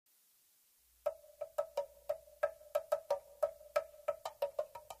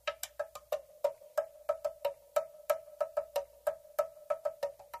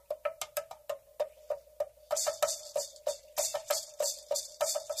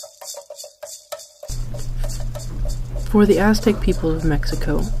For the Aztec people of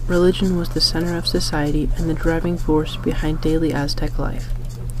Mexico, religion was the center of society and the driving force behind daily Aztec life.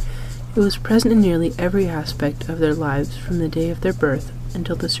 It was present in nearly every aspect of their lives from the day of their birth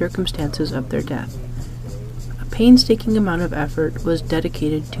until the circumstances of their death. A painstaking amount of effort was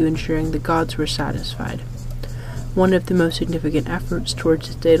dedicated to ensuring the gods were satisfied. One of the most significant efforts towards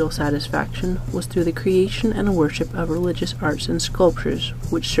its daily satisfaction was through the creation and worship of religious arts and sculptures,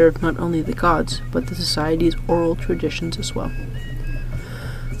 which served not only the gods, but the society's oral traditions as well.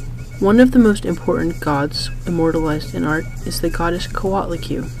 One of the most important gods immortalized in art is the goddess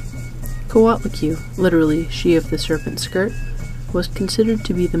Coatlicue. Coatlicue, literally she of the serpent skirt, was considered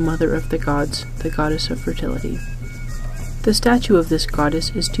to be the mother of the gods, the goddess of fertility. The statue of this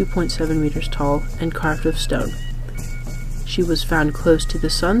goddess is 2.7 meters tall and carved of stone. She was found close to the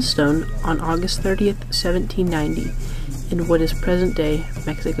Sunstone on August 30th, 1790, in what is present-day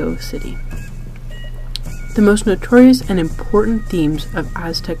Mexico City. The most notorious and important themes of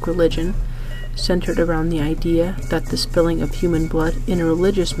Aztec religion centered around the idea that the spilling of human blood in a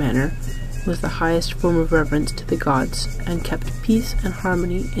religious manner was the highest form of reverence to the gods and kept peace and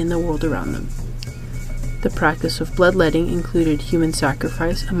harmony in the world around them. The practice of bloodletting included human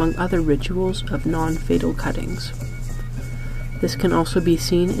sacrifice among other rituals of non-fatal cuttings. This can also be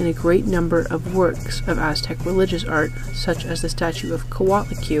seen in a great number of works of Aztec religious art, such as the statue of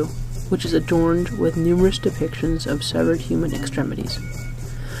Coatlicue, which is adorned with numerous depictions of severed human extremities.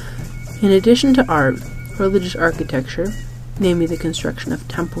 In addition to art, religious architecture, namely the construction of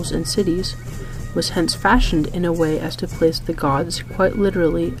temples and cities, was hence fashioned in a way as to place the gods quite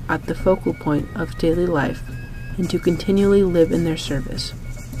literally at the focal point of daily life and to continually live in their service.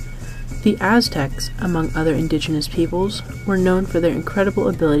 The Aztecs, among other indigenous peoples, were known for their incredible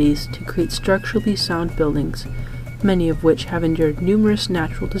abilities to create structurally sound buildings, many of which have endured numerous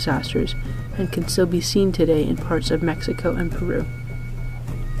natural disasters and can still be seen today in parts of Mexico and Peru.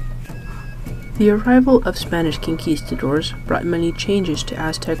 The arrival of Spanish conquistadors brought many changes to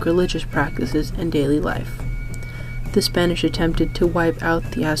Aztec religious practices and daily life. The Spanish attempted to wipe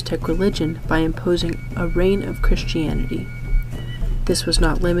out the Aztec religion by imposing a reign of Christianity. This was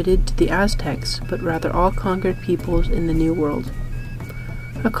not limited to the Aztecs, but rather all conquered peoples in the New World.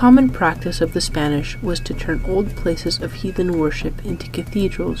 A common practice of the Spanish was to turn old places of heathen worship into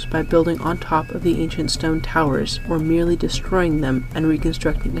cathedrals by building on top of the ancient stone towers or merely destroying them and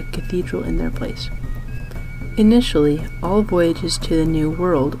reconstructing a cathedral in their place. Initially, all voyages to the New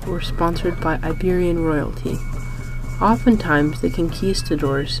World were sponsored by Iberian royalty. Oftentimes, the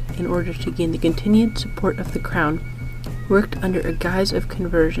conquistadors, in order to gain the continued support of the crown, worked under a guise of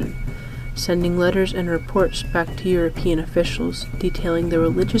conversion, sending letters and reports back to European officials detailing the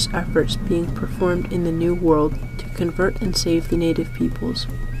religious efforts being performed in the New World to convert and save the native peoples.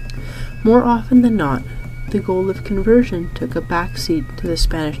 More often than not, the goal of conversion took a backseat to the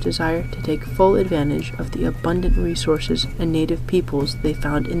Spanish desire to take full advantage of the abundant resources and native peoples they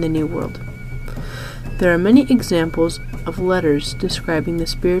found in the New World. There are many examples of letters describing the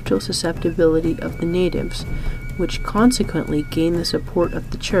spiritual susceptibility of the natives, which consequently gained the support of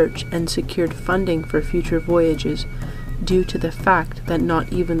the church and secured funding for future voyages, due to the fact that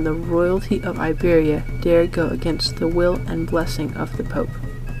not even the royalty of Iberia dared go against the will and blessing of the Pope.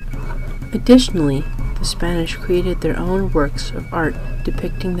 Additionally, the Spanish created their own works of art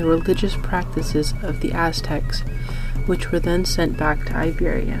depicting the religious practices of the Aztecs, which were then sent back to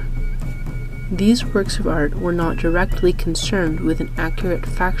Iberia. These works of art were not directly concerned with an accurate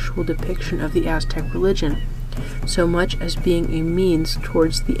factual depiction of the Aztec religion, so much as being a means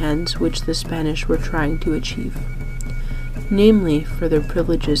towards the ends which the Spanish were trying to achieve, namely for their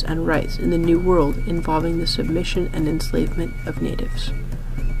privileges and rights in the New World involving the submission and enslavement of natives.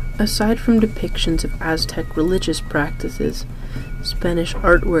 Aside from depictions of Aztec religious practices, Spanish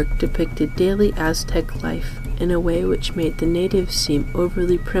artwork depicted daily Aztec life in a way which made the natives seem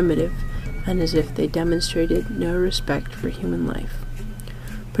overly primitive and as if they demonstrated no respect for human life.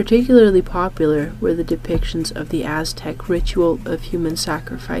 Particularly popular were the depictions of the Aztec ritual of human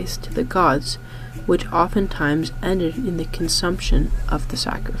sacrifice to the gods, which oftentimes ended in the consumption of the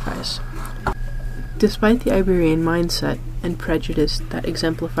sacrifice. Despite the Iberian mindset and prejudice that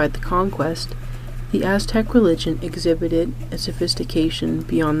exemplified the conquest, the Aztec religion exhibited a sophistication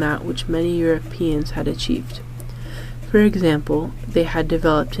beyond that which many Europeans had achieved. For example, they had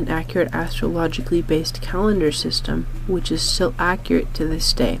developed an accurate astrologically based calendar system, which is still accurate to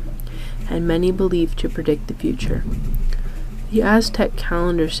this day, and many believe to predict the future. The Aztec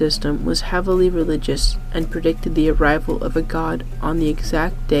calendar system was heavily religious and predicted the arrival of a god on the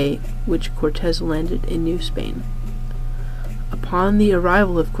exact day which Cortés landed in New Spain. Upon the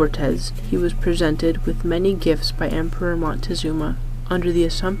arrival of Cortez, he was presented with many gifts by Emperor Montezuma, under the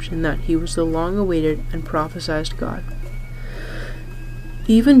assumption that he was the long-awaited and prophesied god.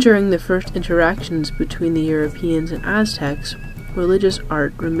 Even during the first interactions between the Europeans and Aztecs, religious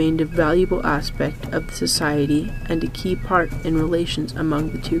art remained a valuable aspect of the society and a key part in relations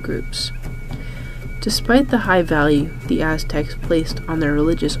among the two groups. Despite the high value the Aztecs placed on their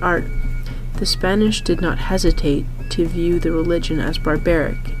religious art, the Spanish did not hesitate to view the religion as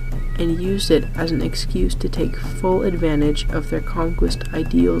barbaric, and used it as an excuse to take full advantage of their conquest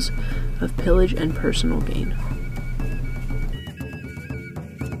ideals of pillage and personal gain.